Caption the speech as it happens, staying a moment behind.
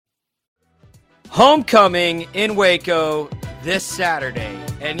Homecoming in Waco this Saturday.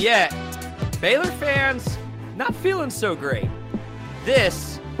 And yet, Baylor fans not feeling so great.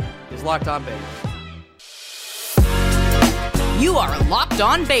 This is Locked On Baylor. You are Locked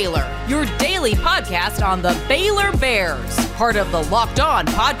On Baylor, your daily podcast on the Baylor Bears, part of the Locked On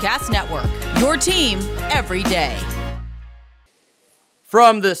Podcast Network, your team every day.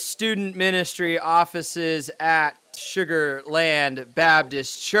 From the student ministry offices at Sugar Land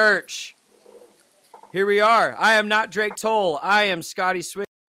Baptist Church, here we are. I am not Drake Toll. I am Scotty Swift,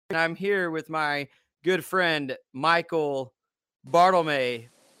 and I'm here with my good friend, Michael Bartlemay,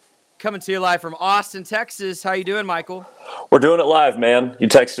 coming to you live from Austin, Texas. How you doing, Michael? We're doing it live, man. You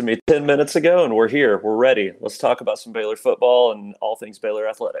texted me 10 minutes ago, and we're here. We're ready. Let's talk about some Baylor football and all things Baylor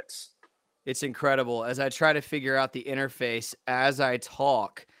athletics. It's incredible. As I try to figure out the interface as I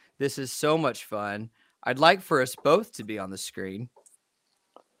talk, this is so much fun. I'd like for us both to be on the screen,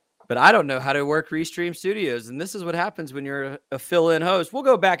 but I don't know how to work Restream Studios, and this is what happens when you're a fill-in host. We'll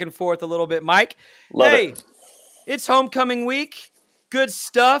go back and forth a little bit, Mike. Love it. It's homecoming week. Good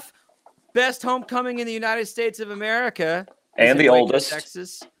stuff. Best homecoming in the United States of America. And the oldest.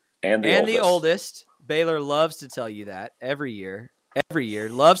 Texas. And the oldest. Baylor loves to tell you that every year. Every year.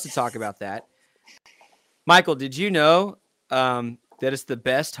 Loves to talk about that. Michael, did you know that it's the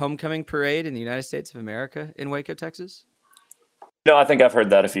best homecoming parade in the United States of America in Waco, Texas? No, I think I've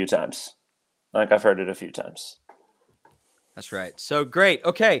heard that a few times. I've heard it a few times. That's right. So great.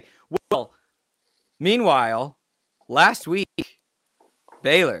 Okay. Well, meanwhile, last week,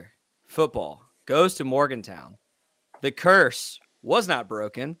 Baylor football goes to Morgantown. The curse was not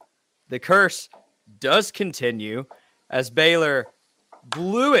broken. The curse does continue as Baylor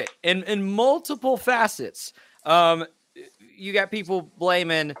blew it in multiple facets. You got people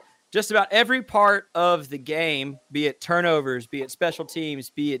blaming just about every part of the game, be it turnovers, be it special teams,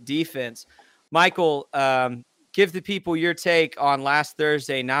 be it defense. Michael, give the people your take on last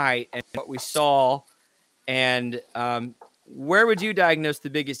Thursday night and what we saw, and where would you diagnose the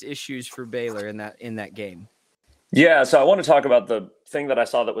biggest issues for Baylor in that game? Yeah, so I want to talk about the thing that I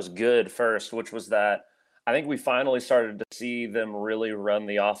saw that was good first, which was that I think we finally started to see them really run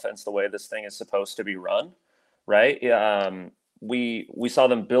the offense the way this thing is supposed to be run, right? We saw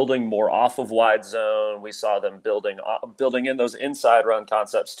them building more off of wide zone. We saw them building in those inside run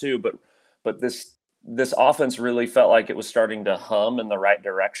concepts too. But this offense really felt like it was starting to hum in the right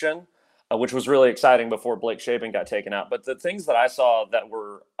direction, which was really exciting before Blake Shapen got taken out. But the things that I saw that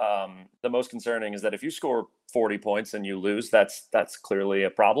were the most concerning is that if you score 40 points and you lose, that's clearly a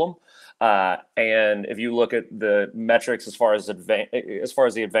problem. And if you look at the metrics as far as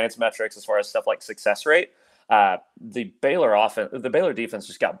the advanced metrics, as far as stuff like success rate, the Baylor defense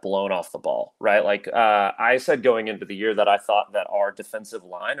just got blown off the ball, right? Like I said going into the year that I thought that our defensive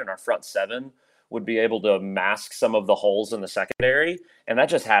line and our front seven would be able to mask some of the holes in the secondary, and that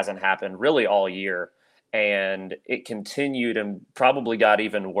just hasn't happened really all year. And it continued and probably got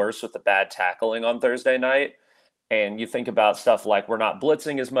even worse with the bad tackling on Thursday night. And you think about stuff like we're not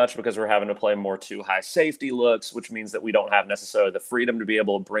blitzing as much because we're having to play more too high safety looks, which means that we don't have necessarily the freedom to be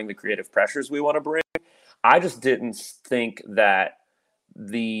able to bring the creative pressures we want to bring. I just didn't think that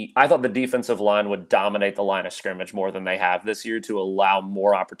I thought the defensive line would dominate the line of scrimmage more than they have this year to allow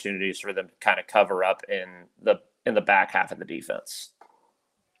more opportunities for them to kind of cover up in the back half of the defense.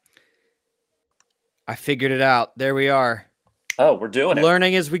 I figured it out. There we are. Oh, we're doing it.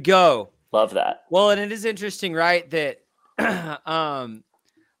 Learning as we go. Love that. Well, and it is interesting, right, that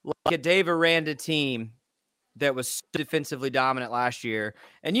like a Dave Aranda team that was defensively dominant last year.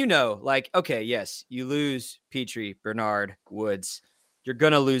 And okay, yes, you lose Petrie, Bernard, Woods. You're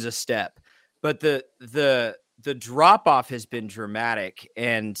going to lose a step. But the drop-off has been dramatic.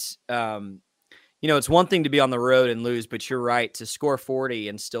 And, it's one thing to be on the road and lose, but you're right, to score 40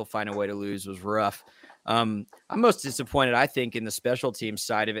 and still find a way to lose was rough. I'm most disappointed, I think, in the special teams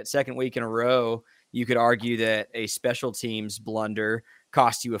side of it. Second week in a row, you could argue that a special teams blunder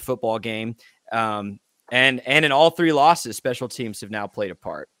cost you a football game. And in all three losses, special teams have now played a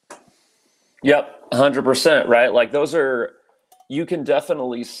part. Yep, 100%, right? Like you can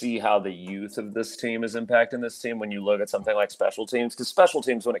definitely see how the youth of this team is impacting this team when you look at something like special teams, because special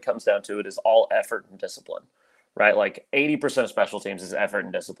teams, when it comes down to it, is all effort and discipline, right? Like 80% of special teams is effort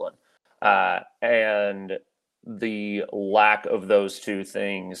and discipline. And the lack of those two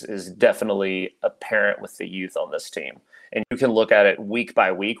things is definitely apparent with the youth on this team. And you can look at it week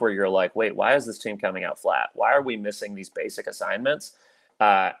by week where you're like, wait, why is this team coming out flat? Why are we missing these basic assignments?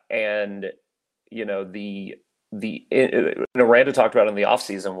 And Aranda talked about in the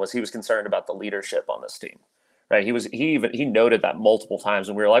offseason was he was concerned about the leadership on this team, right? He noted that multiple times,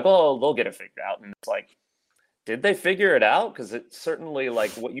 and we were like, oh, they'll get it figured out. And it's like, did they figure it out? Because it's certainly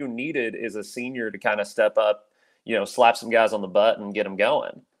like what you needed is a senior to kind of step up, slap some guys on the butt and get them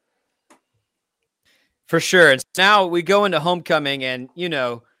going. For sure. And now we go into homecoming, and,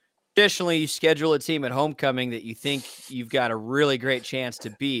 traditionally you schedule a team at homecoming that you think you've got a really great chance to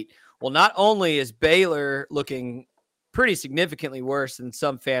beat. Well, not only is Baylor looking pretty significantly worse than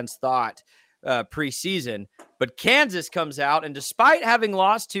some fans thought preseason, but Kansas comes out, and despite having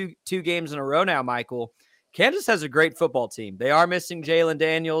lost two games in a row now, Michael, Kansas has a great football team. They are missing Jalen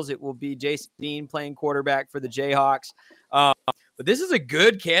Daniels. It will be Jason Bean playing quarterback for the Jayhawks. But this is a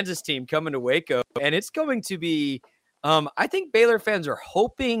good Kansas team coming to Waco, and it's going to be I think Baylor fans are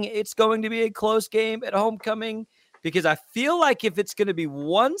hoping it's going to be a close game at homecoming, because I feel like if it's going to be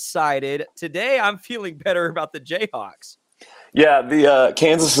one-sided, today I'm feeling better about the Jayhawks. Yeah, the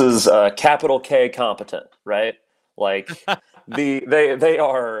Kansas is capital K competent, right? Like they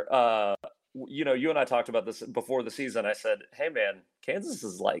are you and I talked about this before the season. I said, hey man, Kansas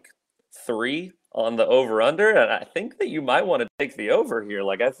is like 3 on the over-under, and I think that you might want to take the over here.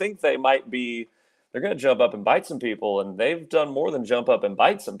 Like, I think they're going to jump up and bite some people, and they've done more than jump up and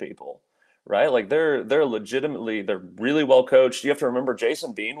bite some people, right? Like, they're really well coached. You have to remember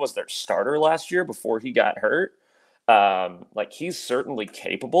Jason Bean was their starter last year before he got hurt. Like, he's certainly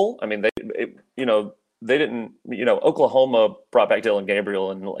capable. I mean, they didn't, Oklahoma brought back Dylan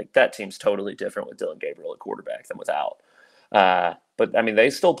Gabriel, and like that team's totally different with Dylan Gabriel at quarterback than without. But I mean, they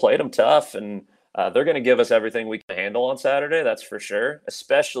still played them tough, and they're going to give us everything we can handle on Saturday. That's for sure,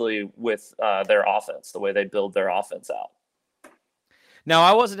 especially with their offense, the way they build their offense out. Now,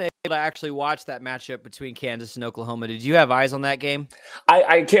 I wasn't able to actually watch that matchup between Kansas and Oklahoma. Did you have eyes on that game?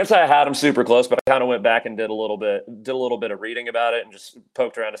 I can't say I had them super close, but I kind of went back and did a little bit of reading about it and just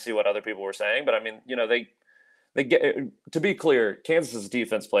poked around to see what other people were saying. But I mean, they get, to be clear, Kansas's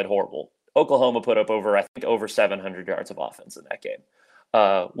defense played horrible. Oklahoma put up over 700 yards of offense in that game,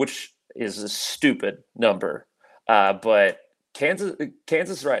 which is a stupid number. But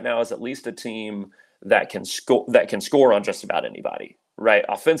Kansas right now is at least a team that can score on just about anybody. Right.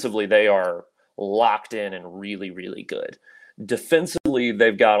 Offensively, they are locked in and really, really good. Defensively,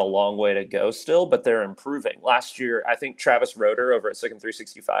 they've got a long way to go still, but they're improving. Last year, I think Travis Roeder over at Sick and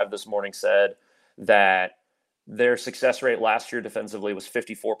 365 this morning said that their success rate last year defensively was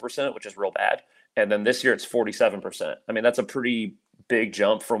 54%, which is real bad. And then this year it's 47%. I mean, that's a pretty big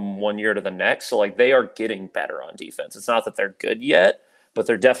jump from one year to the next. So like, they are getting better on defense. It's not that they're good yet, but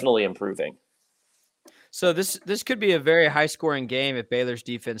they're definitely improving. So this could be a very high-scoring game if Baylor's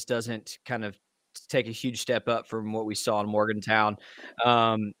defense doesn't kind of take a huge step up from what we saw in Morgantown.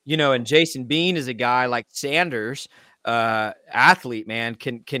 And Jason Bean is a guy like Sanders, athlete, man,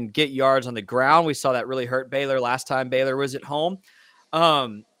 can get yards on the ground. We saw that really hurt Baylor last time Baylor was at home.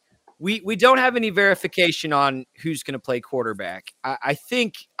 We don't have any verification on who's going to play quarterback. I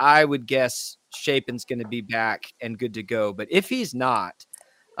think I would guess Shapen's going to be back and good to go. But if he's not,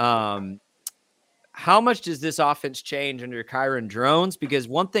 how much does this offense change under Kyron Drones? Because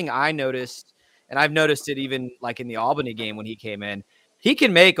one thing I noticed, and I've noticed it even like in the Albany game when he came in, he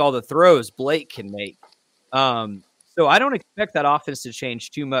can make all the throws Blake can make. So I don't expect that offense to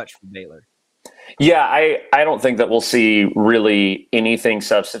change too much for Baylor. Yeah, I don't think that we'll see really anything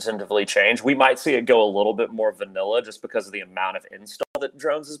substantively change. We might see it go a little bit more vanilla just because of the amount of install that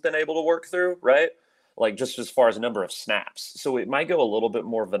Drones has been able to work through, right? Like just as far as number of snaps. So it might go a little bit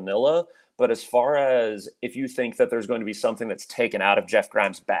more vanilla. But as far as if you think that there's going to be something that's taken out of Jeff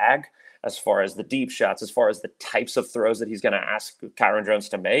Grimes' bag, as far as the deep shots, as far as the types of throws that he's going to ask Kyron Drones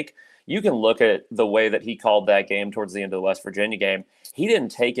to make, you can look at the way that he called that game towards the end of the West Virginia game. He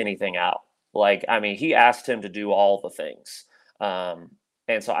didn't take anything out. Like, I mean, he asked him to do all the things. And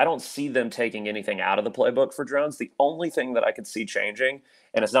so I don't see them taking anything out of the playbook for Drones. The only thing that I could see changing,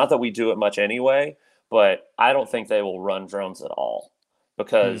 and it's not that we do it much anyway, but I don't think they will run Drones at all.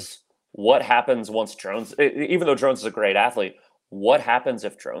 Because what happens once Drones, even though Drones is a great athlete, what happens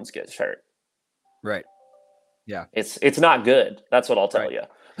if Drones gets hurt? Right. Yeah. It's not good. That's what I'll tell you.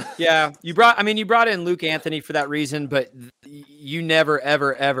 Yeah. You brought in Luke Anthony for that reason, but you never,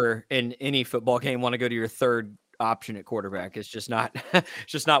 ever, ever in any football game want to go to your third option at quarterback. It's just not,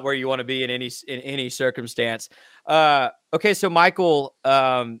 where you want to be in any circumstance. Okay. So Michael,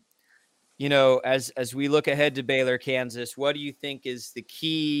 as we look ahead to Baylor, Kansas, what do you think is the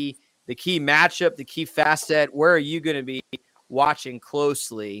key matchup, the key facet? Where are you going to be watching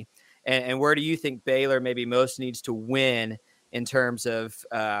closely? And where do you think Baylor maybe most needs to win in terms of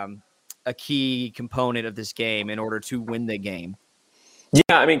a key component of this game in order to win the game?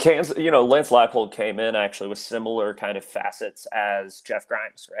 Yeah, I mean, Kansas, Lance Leipold came in actually with similar kind of facets as Jeff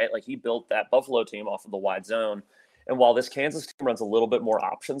Grimes, right? Like he built that Buffalo team off of the wide zone. And while this Kansas team runs a little bit more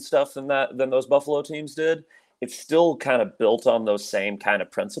option stuff than those Buffalo teams did, it's still kind of built on those same kind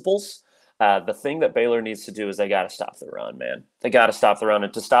of principles. The thing that Baylor needs to do is they got to stop the run, man. They got to stop the run.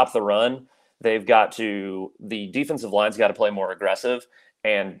 And to stop the run, the defensive line's got to play more aggressive.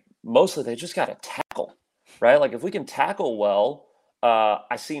 And mostly they just got to tackle, right? Like if we can tackle well,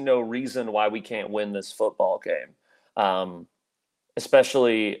 I see no reason why we can't win this football game.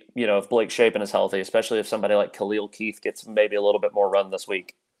 Especially, if Blake Shapen is healthy, especially if somebody like Khalil Keith gets maybe a little bit more run this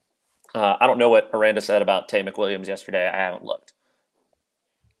week. I don't know what Aranda said about Tay McWilliams yesterday. I haven't looked.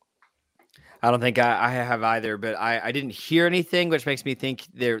 I don't think I have either, but I didn't hear anything, which makes me think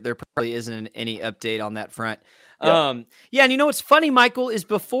there probably isn't any update on that front. Yep. Yeah, and what's funny, Michael, is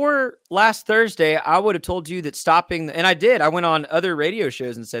before last Thursday, I would have told you that and I did. I went on other radio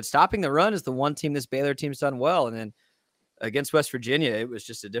shows and said stopping the run is the one team this Baylor team's done well, and then against West Virginia, it was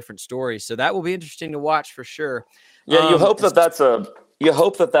just a different story. So that will be interesting to watch for sure. Yeah, you hope that's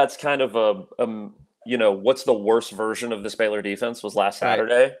kind of what's the worst version of this Baylor defense was last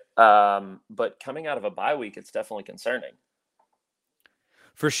Saturday. Right. But coming out of a bye week, it's definitely concerning.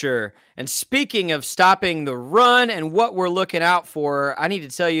 For sure. And speaking of stopping the run and what we're looking out for, I need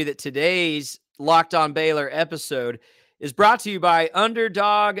to tell you that today's Locked On Baylor episode is brought to you by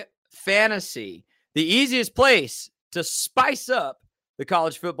Underdog Fantasy, the easiest place to spice up the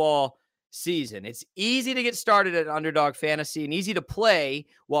college football season. It's easy to get started at Underdog Fantasy and easy to play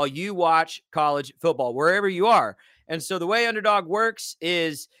while you watch college football, wherever you are. And so the way Underdog works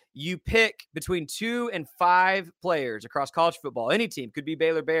is you pick between 2 and 5 players across college football. Any team, could be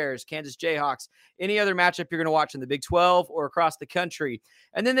Baylor Bears, Kansas Jayhawks, any other matchup you're going to watch in the Big 12 or across the country.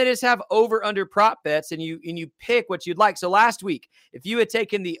 And then they just have over-under prop bets, and you pick what you'd like. So last week, if you had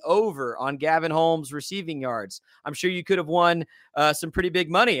taken the over on Gavin Holmes' receiving yards, I'm sure you could have won some pretty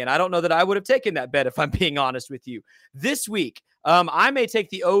big money. And I don't know that I would have taken that bet if I'm being honest with you. This week, I may take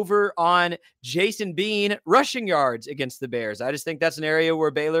the over on Jason Bean rushing yards against the Bears. I just think that's an area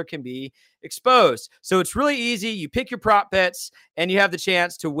where Baylor can be exposed. So it's really easy. You pick your prop bets and you have the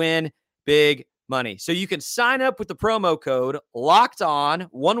chance to win big money. So you can sign up with the promo code Locked On,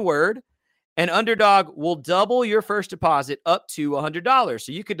 one word, and Underdog will double your first deposit up to $100.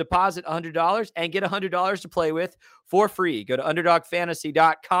 So you could deposit $100 and get $100 to play with for free. Go to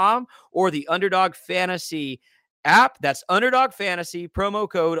UnderdogFantasy.com or the Underdog Fantasy app. That's Underdog Fantasy, promo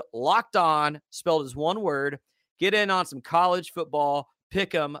code Locked On, spelled as one word. Get in on some college football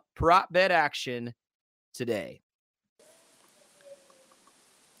pick'em prop bet action today.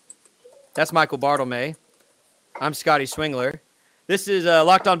 That's Michael Bartlemay. I'm Scotty Swingler. This is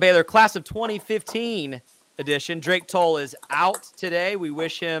Locked On Baylor Class of 2015 edition. Drake Toll is out today. We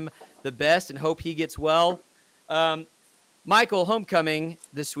wish him the best and hope he gets well. Michael, homecoming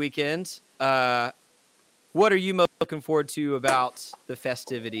this weekend. What are you most looking forward to about the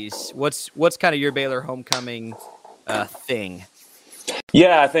festivities? What's kind of your Baylor homecoming thing?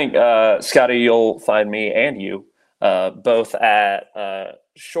 Yeah, I think, Scotty, you'll find me and you both at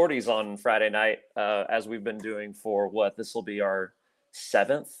Shorty's on Friday night, as we've been doing for this will be our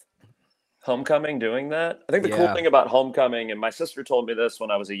 7th homecoming doing that. I think the cool thing about homecoming, and my sister told me this when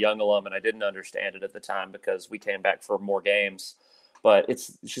I was a young alum, and I didn't understand it at the time because we came back for more games. But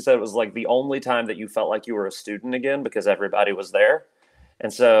she said it was like the only time that you felt like you were a student again because everybody was there.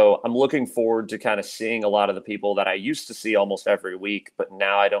 And so I'm looking forward to kind of seeing a lot of the people that I used to see almost every week, but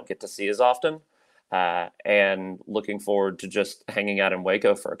now I don't get to see as often. And looking forward to just hanging out in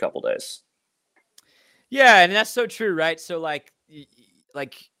Waco for a couple days. Yeah, and that's so true, right? So like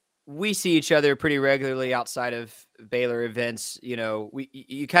we see each other pretty regularly outside of Baylor events. You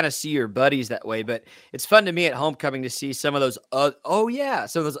kind of see your buddies that way, but it's fun to me at homecoming to see some of those. Some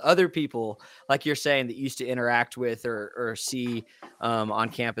of those other people, like you're saying, that you used to interact with or see on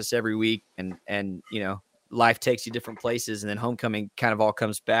campus every week, and life takes you different places, and then homecoming kind of all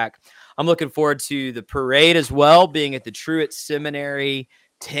comes back. I'm looking forward to the parade as well, being at the Truett Seminary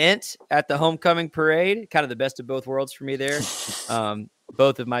tent at the homecoming parade. Kind of the best of both worlds for me there.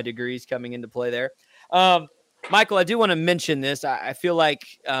 Both of my degrees coming into play there. Michael, I do want to mention this. I feel like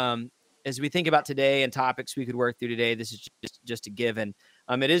as we think about today and topics we could work through today, this is just a given.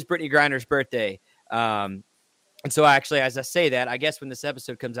 It is Brittany Griner's birthday. And so actually, as I say that, I guess when this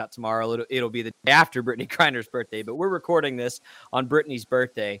episode comes out tomorrow, it'll be the day after Brittany Griner's birthday. But we're recording this on Brittany's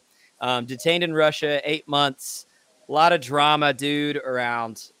birthday. Detained in Russia, 8 months. A lot of drama, dude,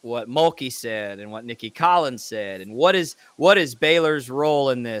 around what Mulkey said and what Nikki Collins said and what is Baylor's role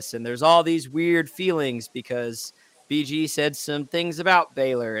in this. And there's all these weird feelings because BG said some things about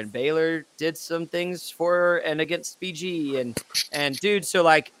Baylor, and Baylor did some things for and against BG, and dude, so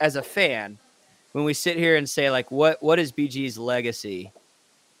like as a fan, when we sit here and say like what is BG's legacy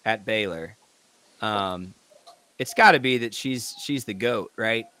at Baylor, it's got to be that she's the GOAT,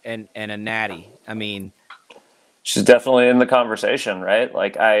 right? And a natty. I mean, she's definitely in the conversation, right?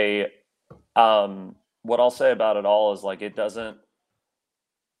 Like what I'll say about it all is like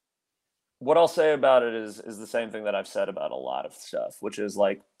what I'll say about it is the same thing that I've said about a lot of stuff, which is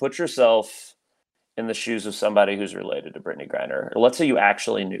like, put yourself in the shoes of somebody who's related to Brittany Griner. Or let's say you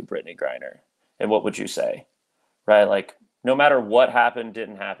actually knew Brittany Griner, and what would you say, right? Like, no matter what happened,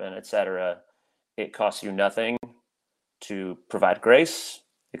 didn't happen, etc., it costs you nothing to provide grace.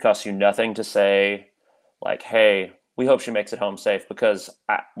 It costs you nothing to say, like, hey, we hope she makes it home safe, because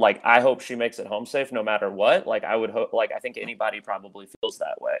I hope she makes it home safe no matter what. Like, I would hope, like, I think anybody probably feels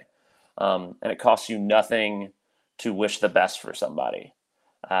that way. And it costs you nothing to wish the best for somebody.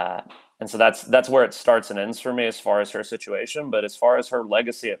 And so that's where it starts and ends for me as far as her situation. But as far as her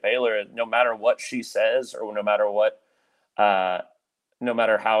legacy at Baylor, no matter what she says, or no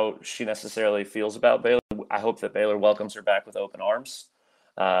matter how she necessarily feels about Baylor, I hope that Baylor welcomes her back with open arms.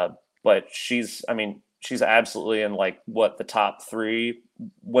 But she's absolutely in like the top 3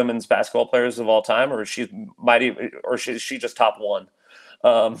 women's basketball players of all time, or she just top 1.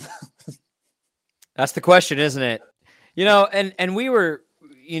 That's the question, isn't it? And we were,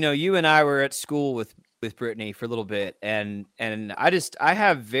 you and I were at school with Brittany for a little bit, and I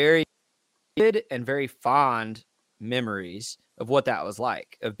have very good and very fond memories of what that was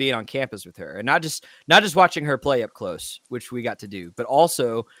like, of being on campus with her, and not just watching her play up close, which we got to do, but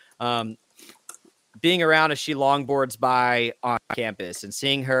also being around as she longboards by on campus and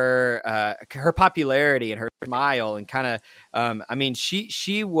seeing her popularity and her smile, and kind of,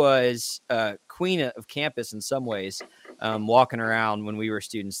 she was queen of campus in some ways, walking around when we were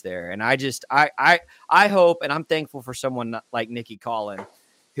students there. And I hope, and I'm thankful for someone like Nikki Collin,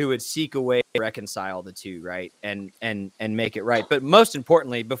 who would seek a way to reconcile the two, right, and make it right. But most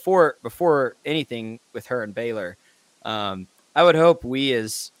importantly, before anything with her and Baylor, I would hope we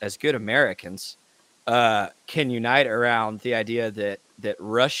as good Americans can unite around the idea that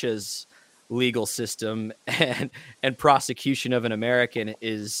Russia's legal system and prosecution of an American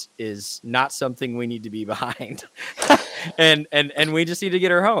is not something we need to be behind, and we just need to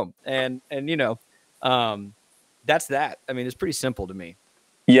get her home, and that's that. I mean, it's pretty simple to me.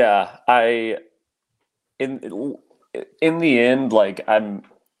 Yeah, in the end, like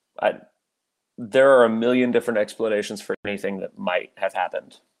there are a million different explanations for anything that might have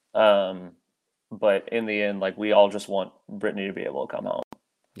happened. But in the end, like, we all just want Brittany to be able to come home.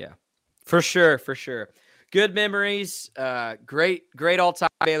 Yeah, for sure. Good memories. Great all-time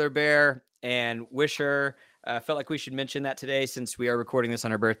Baylor Bear, and wish her, felt like we should mention that today, since we are recording this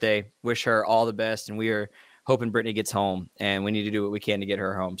on her birthday. Wish her all the best, and we are hoping Brittany gets home, and we need to do what we can to get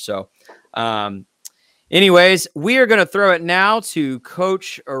her home. So, anyways, we are going to throw it now to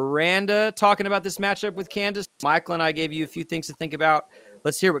Coach Aranda talking about this matchup with Kansas. Michael and I gave you a few things to think about.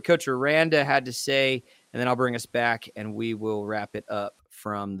 Let's hear what Coach Aranda had to say, and then I'll bring us back, and we will wrap it up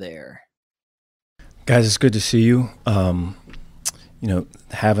from there. Guys, it's good to see you.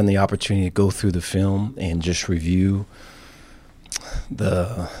 Having the opportunity to go through the film and just review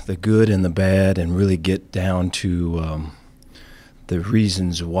the good and the bad, and really get down to the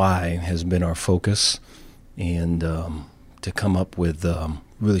reasons why has been our focus, and to come up with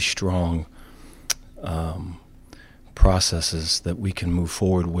really strong processes that we can move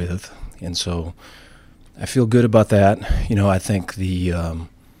forward with. And so I feel good about that. I think the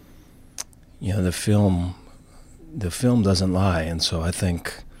film doesn't lie. And so I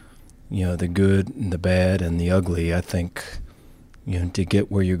think, the good and the bad and the ugly, I think, to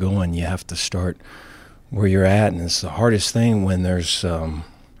get where you're going, you have to start where you're at. And it's the hardest thing when there's, when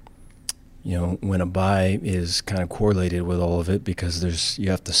a bye is kind of correlated with all of it, because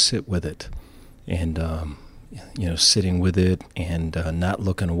you have to sit with it, and, sitting with it, and not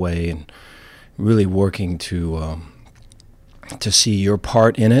looking away, and really working to see your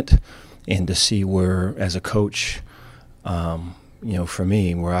part in it, and to see where, as a coach, for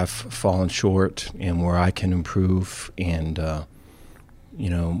me, where I've fallen short and where I can improve, and,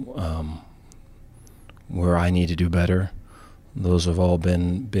 where I need to do better. Those have all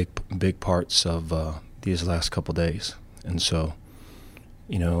been big parts of these last couple days. And so,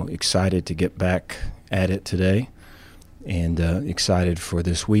 excited to get back at it today, and excited for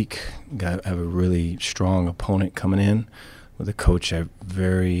this week. Have a really strong opponent coming in with a coach I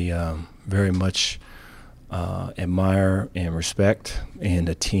very much admire and respect, and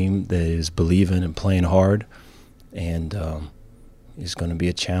a team that is believing and playing hard, and is going to be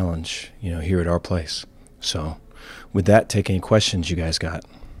a challenge, here at our place. So with that, take any questions you guys got.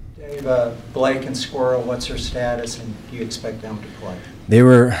 Dave, Blake and Squirrel, what's their status, and do you expect them to play? They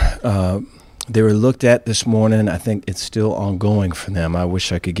were looked at this morning. I think it's still ongoing for them. I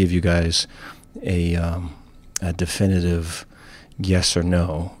wish I could give you guys a definitive yes or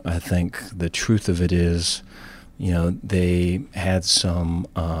no. I think the truth of it is, they had some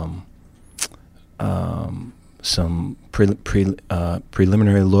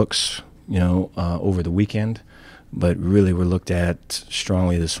preliminary looks, over the weekend, but really were looked at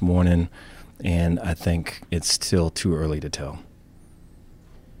strongly this morning, and I think it's still too early to tell.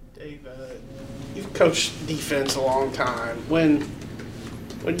 Dave, you've coached defense a long time. When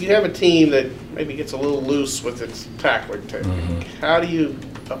you have a team that maybe gets a little loose with its tackling technique, how do you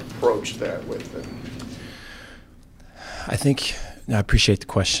approach that with them? I appreciate the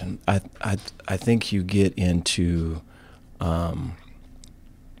question. I think you get into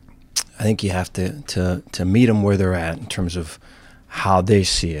I think you have to meet them where they're at in terms of how they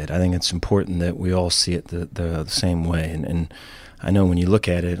see it. I think it's important that we all see it the same way. And I know when you look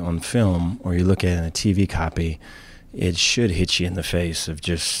at it on film or you look at it in a TV copy, it should hit you in the face of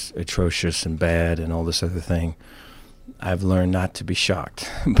just atrocious and bad and all this other thing. I've learned not to be shocked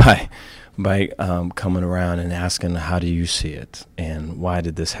by coming around and asking, how do you see it and why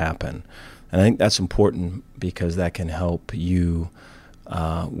did this happen? And I think that's important because that can help you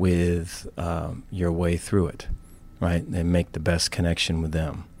with your way through it, right? And make the best connection with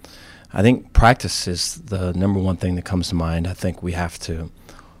them. I think practice is the number one thing that comes to mind. I think we have to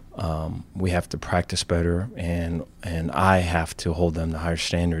practice better, and I have to hold them to higher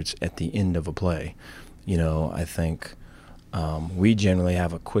standards at the end of a play. I think we generally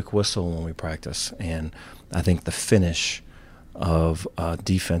have a quick whistle when we practice, and I think the finish of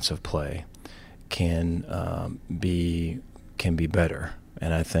defensive play can be better.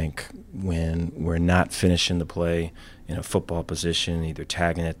 And I think when we're not finishing the play in a football position, either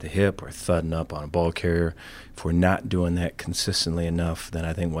tagging at the hip or thudding up on a ball carrier, if we're not doing that consistently enough, then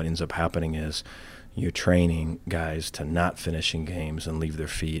I think what ends up happening is you're training guys to not finish in games and leave their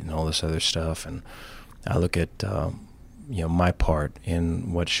feet and all this other stuff. And I look at my part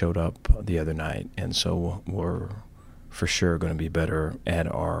in what showed up the other night, and so we're for sure going to be better at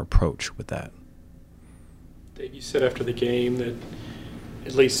our approach with that. Dave, you said after the game that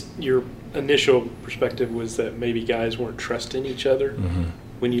at least your initial perspective was that maybe guys weren't trusting each other. Mm-hmm.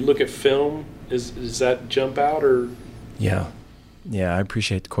 When you look at film, does that jump out or? Yeah, I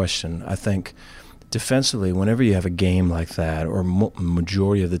appreciate the question. I think defensively, whenever you have a game like that, or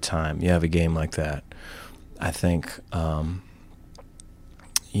majority of the time you have a game like that, I think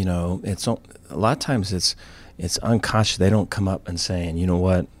it's a lot of times it's unconscious. They don't come up and saying, you know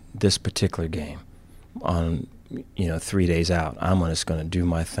what, this particular game on 3 days out, I'm just going to do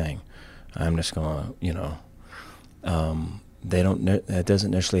my thing. I'm just going to, that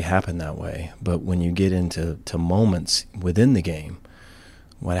doesn't necessarily happen that way. But when you get into moments within the game,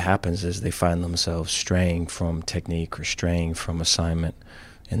 what happens is they find themselves straying from technique or straying from assignment,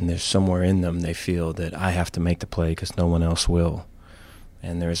 and there's somewhere in them they feel that I have to make the play because no one else will.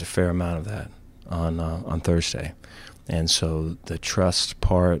 And there's a fair amount of that on Thursday. And so the trust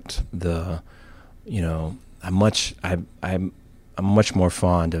part, I'm much more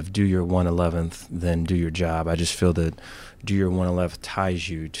fond of do your 1/11th than do your job. I just feel that do your 1/11th ties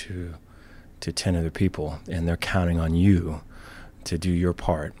you to 10 other people, and they're counting on you to do your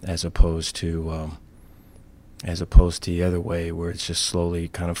part, as opposed to the other way where it's just slowly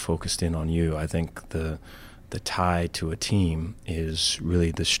kind of focused in on you. I think the tie to a team is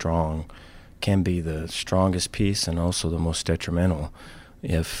really can be the strongest piece and also the most detrimental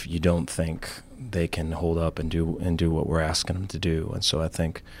if you don't think they can hold up and do what we're asking them to do. And so I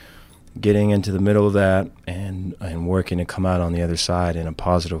think getting into the middle of that and working to come out on the other side in a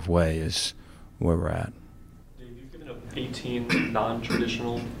positive way is where we're at. Dave, you've given up 18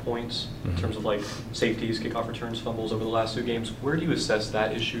 non-traditional points in terms of like safeties, kickoff returns, fumbles over the last 2 games. Where do you assess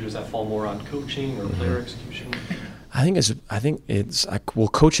that issue? Does that fall more on coaching or player execution? I think it's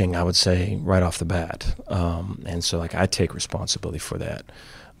coaching, I would say, right off the bat. And so I take responsibility for that.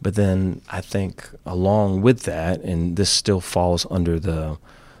 But then I think along with that, and this still falls under the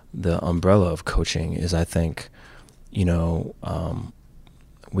umbrella of coaching, is I think, we're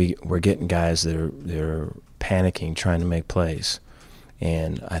getting guys that are panicking, trying to make plays.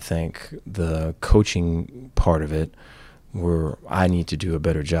 And I think the coaching part of it, where I need to do a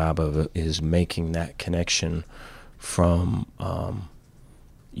better job of it, is making that connection from,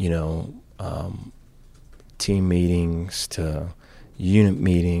 team meetings to, unit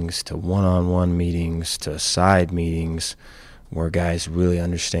meetings to one-on-one meetings to side meetings where guys really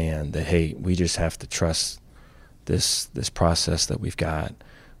understand that, hey, we just have to trust this process that we've got.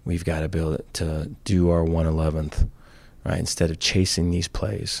 We've got to be able to do our 1/11th, right? Instead of chasing these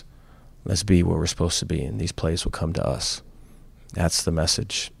plays, let's be where we're supposed to be, and these plays will come to us. That's the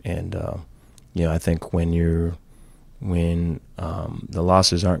message. And I think when the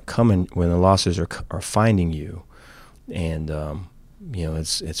losses aren't coming, when the losses are finding you, and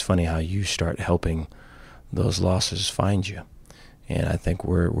it's funny how you start helping those losses find you. And I think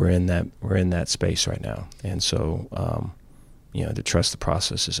we're in that space right now. And so to trust the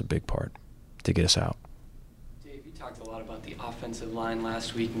process is a big part to get us out. Dave, you talked a lot about the offensive line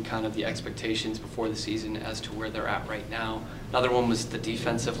last week and kind of the expectations before the season as to where they're at right now. Another one was the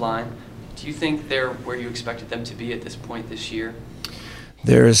defensive line. Do you think they're where you expected them to be at this point this year?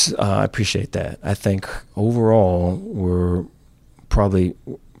 I appreciate that. I think overall we're probably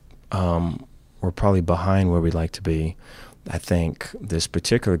behind where we'd like to be. I think this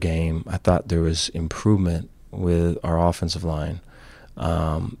particular game, I thought there was improvement with our offensive line,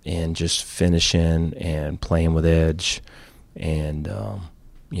 and just finishing and playing with edge, and I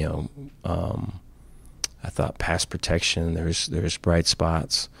thought pass protection, there's bright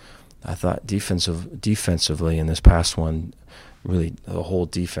spots. I thought defensively in this past one, really the whole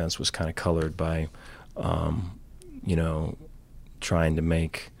defense was kind of colored by trying to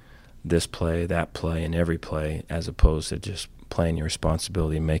make this play, that play, and every play, as opposed to just playing your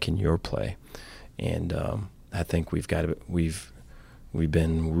responsibility and making your play. And I think we've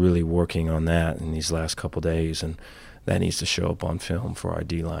been really working on that in these last couple days, and that needs to show up on film for our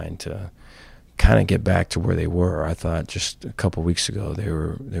D-line to kind of get back to where they were. I thought just a couple weeks ago they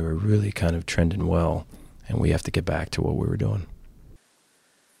were really kind of trending well, and we have to get back to what we were doing.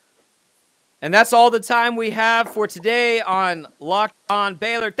 And that's all the time we have for today on Locked On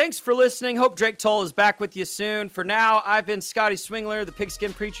Baylor. Thanks for listening. Hope Drake Toll is back with you soon. For now, I've been Scotty Swingler, the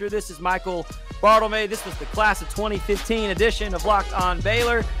Pigskin Preacher. This is Michael Bartlemy. This was the class of 2015 edition of Locked On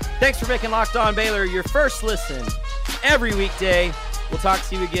Baylor. Thanks for making Locked On Baylor your first listen every weekday. We'll talk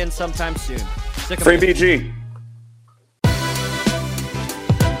to you again sometime soon. Free BG.